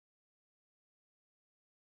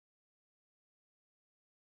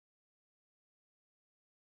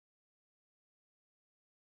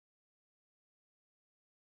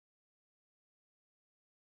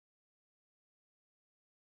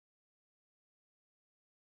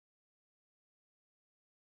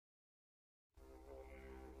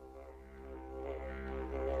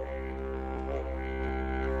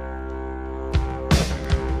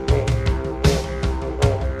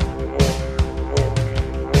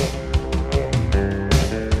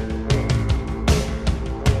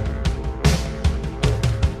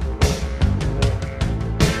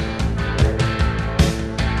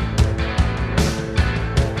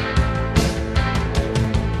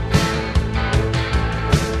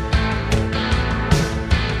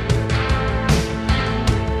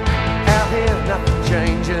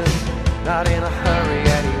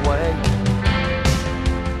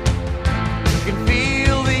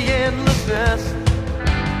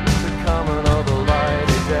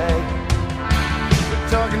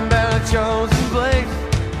chosen place.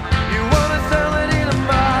 You wanna sell it in a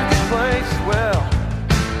marketplace. Well,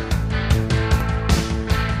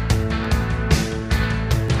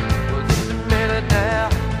 just a minute now.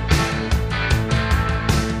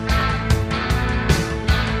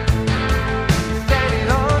 Standing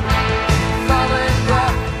on solid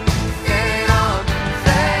rock, standing on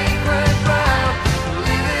sacred ground,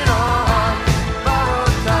 living on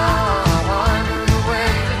borrowed time. The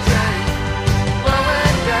winds of change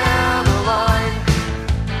blowing down the line,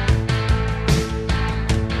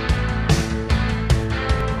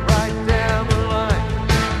 right down the line.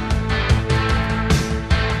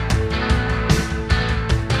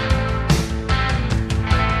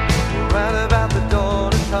 We're right about the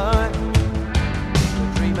dawn of time. The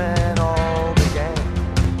dreaming all began.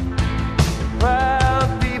 Proud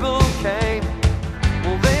people came.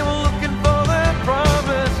 Well, they were looking for their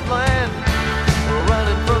promised land. We're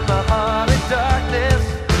running from the heart of darkness,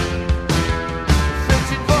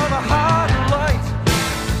 searching for the heart of light.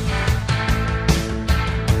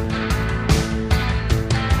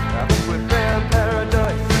 I think we found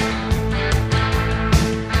paradise.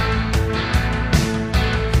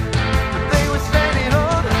 But they were standing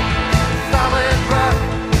on solid rock,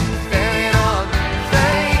 standing on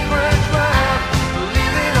sacred ground,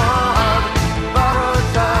 believing on borrowed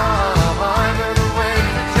time. And the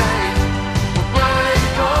winds of change were blowing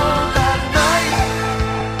cold that night.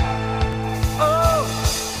 Oh.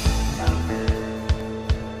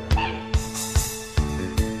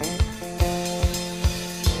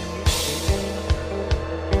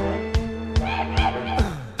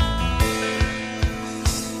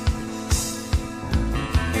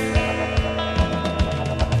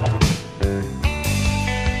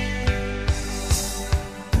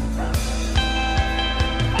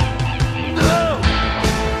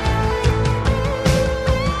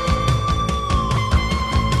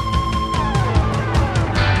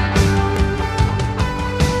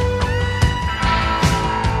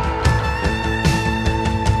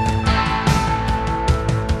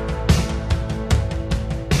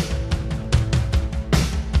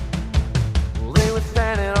 Well, they were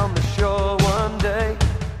standing on the shore one day.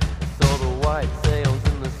 They saw the white sails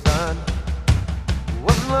in the sun. It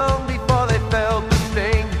wasn't long before they felt the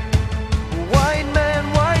sting. White man,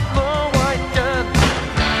 white law, white gun.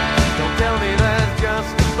 Don't tell me that's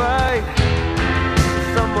justified.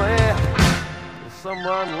 Somewhere,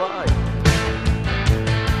 someone lied.